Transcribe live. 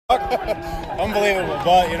Unbelievable,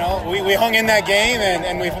 but you know, we hung in that game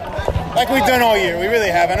and we've like we've done all year. We really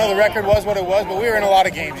have. I know the record was what it was, but we were in a lot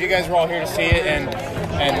of games. You guys were all here to see it,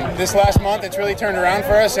 and this last month it's really turned around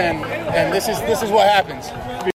for us, and this is what happens.